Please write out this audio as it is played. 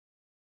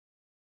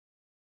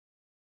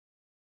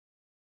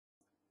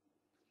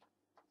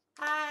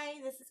Hi,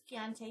 this is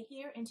Keontae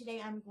here, and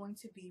today I'm going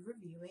to be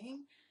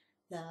reviewing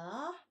the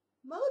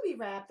Moby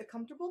Wrap, the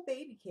comfortable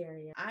baby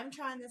carrier. I'm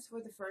trying this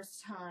for the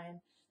first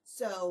time,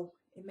 so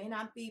it may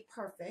not be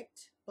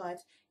perfect, but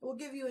it will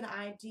give you an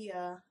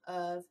idea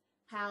of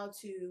how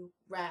to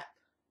wrap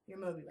your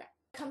Moby Wrap.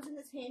 It comes in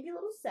this handy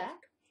little sack,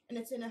 and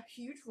it's in a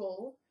huge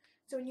roll.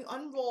 So when you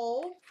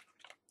unroll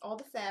all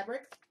the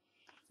fabric,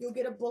 you'll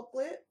get a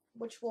booklet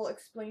which will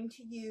explain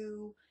to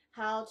you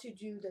how to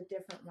do the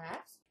different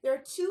wraps. There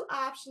are two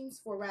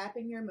options for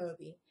wrapping your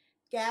Moby,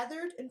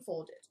 gathered and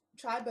folded.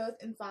 Try both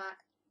and find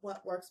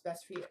what works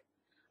best for you.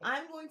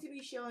 I'm going to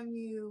be showing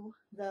you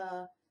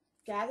the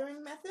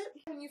gathering method.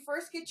 When you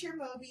first get your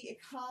Moby, it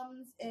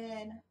comes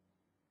in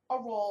a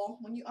roll.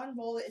 When you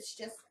unroll it, it's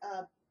just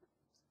a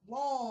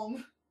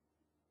long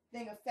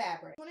thing of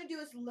fabric. What you want to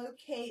do is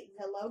locate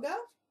the logo,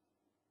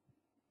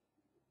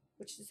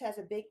 which just has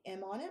a big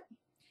M on it,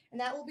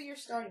 and that will be your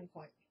starting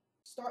point.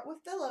 Start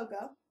with the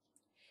logo.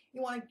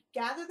 You want to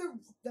gather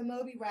the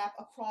Moby wrap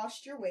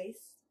across your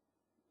waist.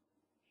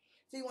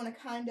 So you want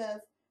to kind of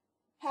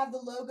have the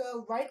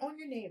logo right on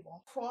your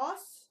navel.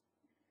 Cross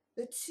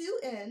the two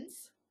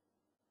ends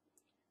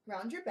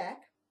around your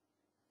back.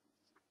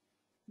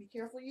 Be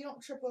careful you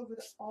don't trip over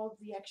all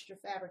the extra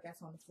fabric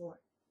that's on the floor.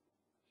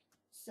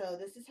 So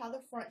this is how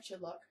the front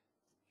should look.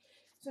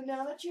 So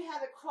now that you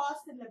have it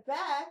crossed in the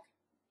back,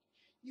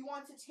 you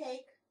want to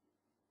take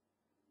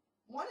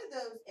one of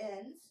those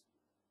ends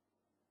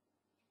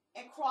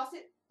and cross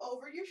it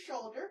over your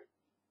shoulder.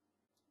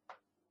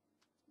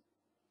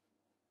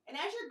 And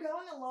as you're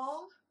going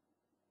along,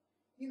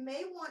 you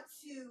may want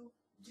to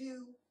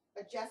do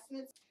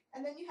adjustments.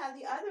 And then you have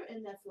the other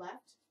end that's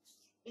left,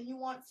 and you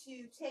want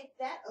to take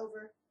that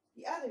over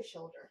the other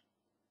shoulder.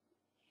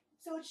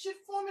 So it should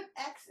form an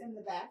X in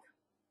the back.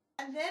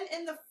 And then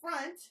in the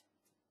front,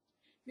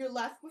 you're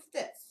left with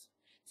this.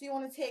 So you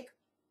want to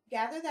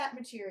gather that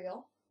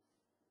material.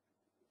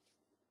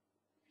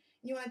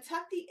 You want to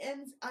tuck the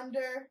ends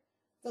under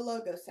the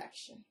logo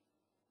section,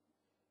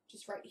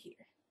 just right here.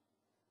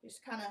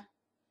 Just kind of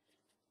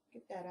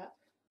get that up.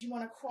 You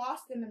want to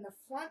cross them in the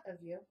front of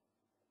you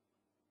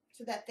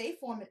so that they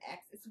form an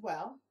X as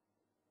well.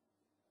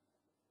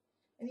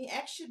 And the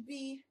X should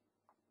be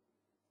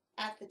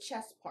at the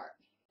chest part.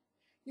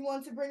 You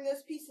want to bring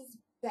those pieces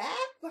back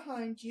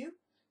behind you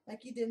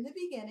like you did in the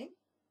beginning.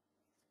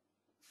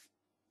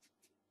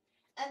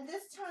 And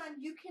this time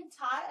you can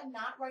tie a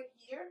knot right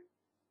here,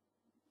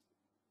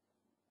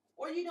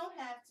 or you don't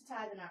have to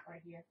tie the knot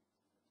right here.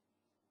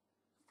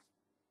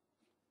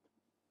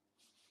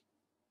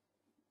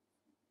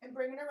 And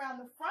bring it around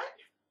the front.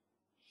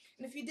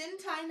 And if you didn't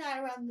tie a knot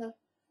around the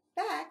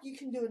back, you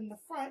can do it in the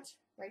front,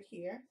 right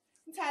here.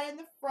 You can tie it in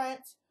the front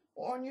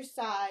or on your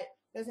side,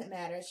 doesn't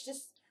matter. It's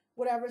just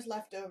whatever's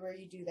left over,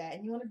 you do that.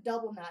 And you want to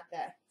double knot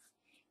that.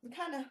 And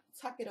kind of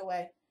tuck it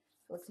away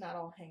so it's not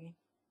all hanging.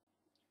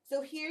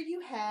 So here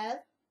you have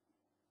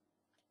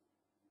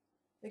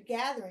the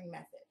gathering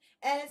method.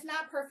 And it's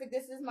not perfect.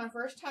 This is my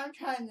first time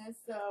trying this,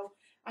 so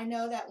I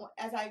know that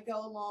as I go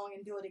along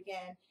and do it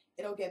again,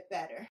 it'll get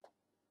better.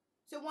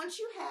 So once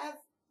you have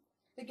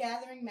the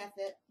gathering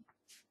method,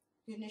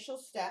 the initial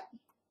step,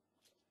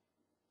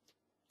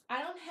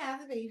 I don't have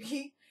a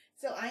baby,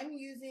 so I'm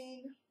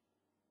using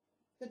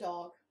the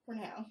dog for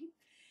now.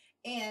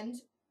 And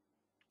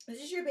this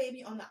is your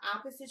baby on the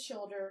opposite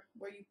shoulder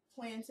where you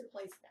plan to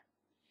place them.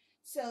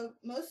 So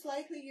most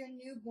likely your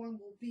newborn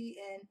will be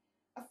in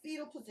a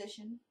fetal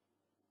position.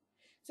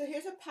 So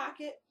here's a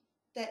pocket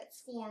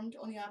that's formed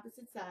on the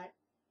opposite side.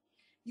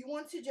 You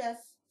want to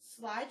just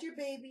slide your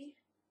baby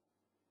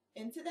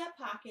into that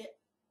pocket,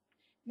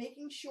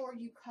 making sure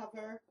you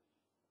cover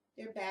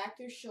their back,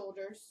 their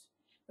shoulders,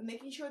 but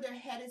making sure their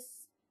head is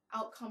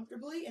out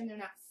comfortably and they're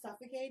not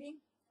suffocating,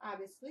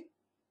 obviously.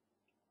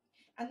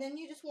 And then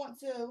you just want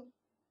to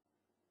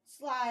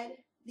slide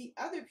the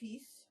other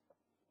piece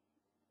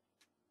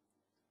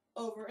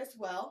over as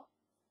well.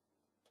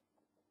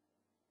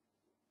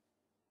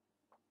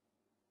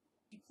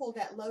 You pull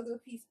that logo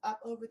piece up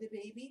over the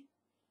baby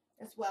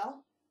as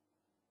well.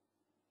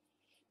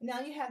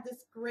 Now you have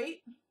this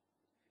great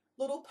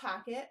little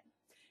pocket.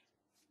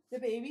 The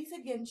baby's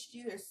against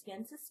you. They're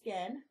skin to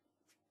skin.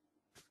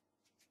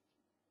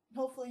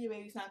 Hopefully your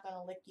baby's not going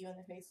to lick you in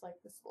the face like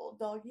this little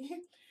doggy.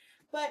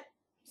 But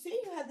see,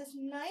 you have this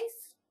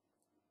nice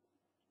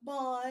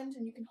bond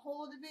and you can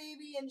hold the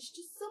baby and it's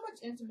just so much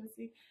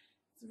intimacy.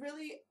 It's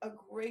really a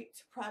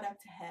great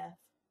product to have.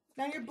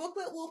 Now your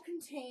booklet will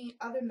contain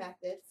other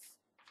methods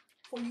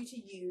for you to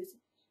use,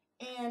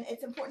 and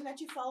it's important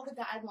that you follow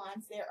the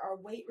guidelines. There are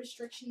weight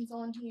restrictions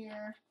on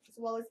here as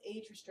well as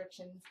age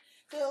restrictions.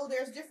 So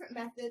there's different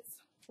methods.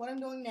 What I'm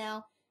doing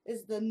now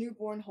is the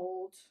newborn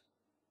hold.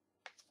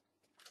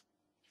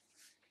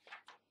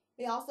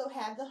 They also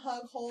have the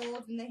hug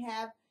hold and they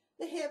have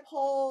the hip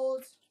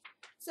hold.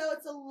 So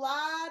it's a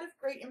lot of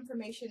great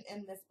information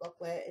in this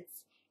booklet.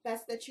 It's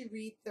best that you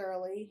read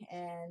thoroughly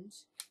and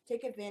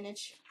take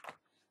advantage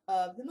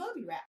of the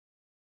Moby Wrap.